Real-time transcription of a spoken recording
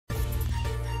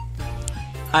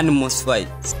Animals fight,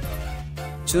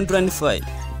 children fight,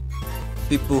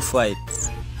 people fight.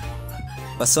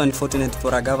 Was so unfortunate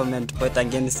for a government to fight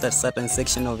against a certain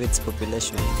section of its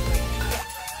population.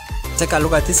 Take a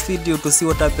look at this video to see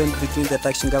what happened between the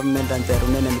Turkish government and the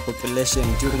Armenian population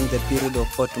during the period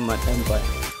of Ottoman Empire.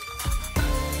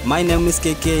 My name is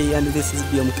KK and this is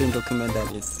BMK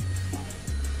Documentaries.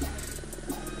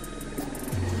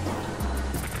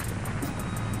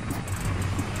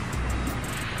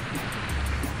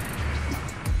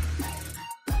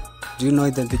 Do you know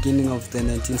at the beginning of the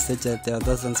 19th century there were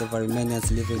thousands of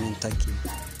Armenians living in Turkey?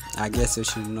 I guess you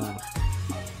should know.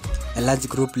 A large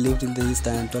group lived in the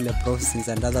eastern Anatolia provinces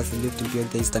and others lived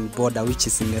beyond the eastern border, which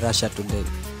is in Russia today.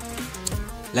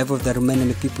 Life of the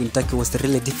Armenian people in Turkey was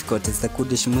really difficult as the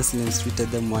Kurdish Muslims treated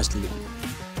them harshly.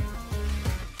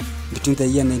 Between the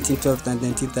year 1912 and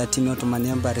 1913, Ottoman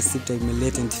Empire received a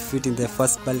humiliating defeat in the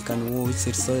First Balkan War, which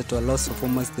resulted to a loss of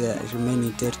almost the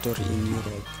remaining territory in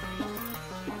Europe.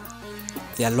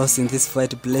 Their loss in this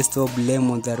fight placed all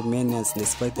blame on the Armenians,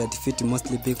 despite their defeat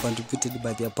mostly being contributed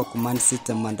by their poor command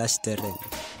system and harsh terrain.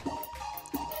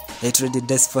 Hatred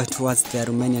desperate towards the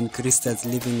Armenian Christians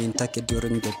living in Turkey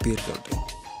during the period.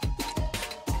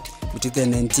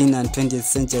 Between the 19th and 20th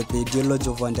century, the ideology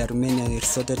of anti-Armenian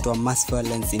resorted to a mass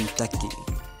violence in Turkey.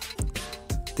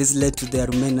 This led to the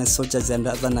Armenian soldiers and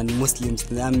other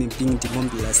non-Muslims in the army being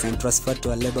demobilized and transferred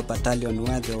to a labor battalion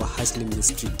where they were harshly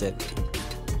mistreated.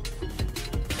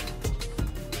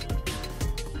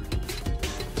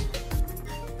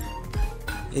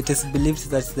 It is believed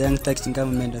that the young Turkish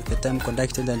government at the time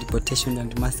conducted a deportation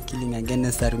and mass killing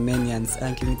against the Armenians,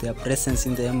 arguing their presence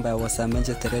in the empire was a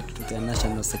major threat to their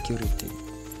national security.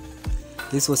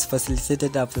 This was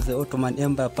facilitated after the Ottoman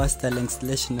Empire passed a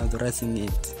legislation authorizing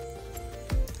it.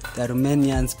 The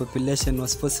Armenians' population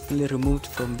was forcibly removed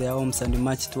from their homes and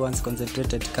marched towards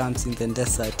concentrated camps in the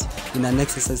desert in an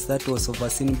exercise that was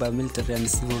overseen by military and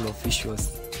civil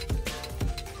officials.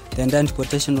 The entire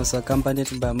deportation was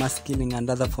accompanied by mass killing and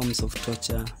other forms of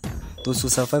torture. Those who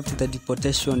survived the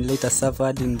deportation later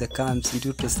suffered in the camps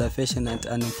due to starvation and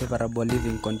unfavorable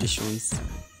living conditions.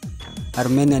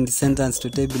 Armenian descendants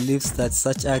today believe that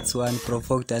such acts were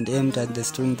unprovoked and aimed at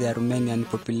destroying the Armenian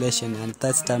population and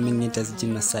thus terming it as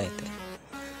genocide.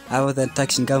 However, the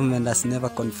Turkish government has never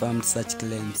confirmed such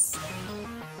claims.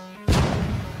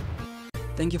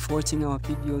 Thank you for watching our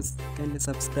videos. Kindly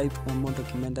subscribe for more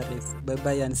documentaries. Bye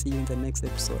bye and see you in the next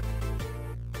episode.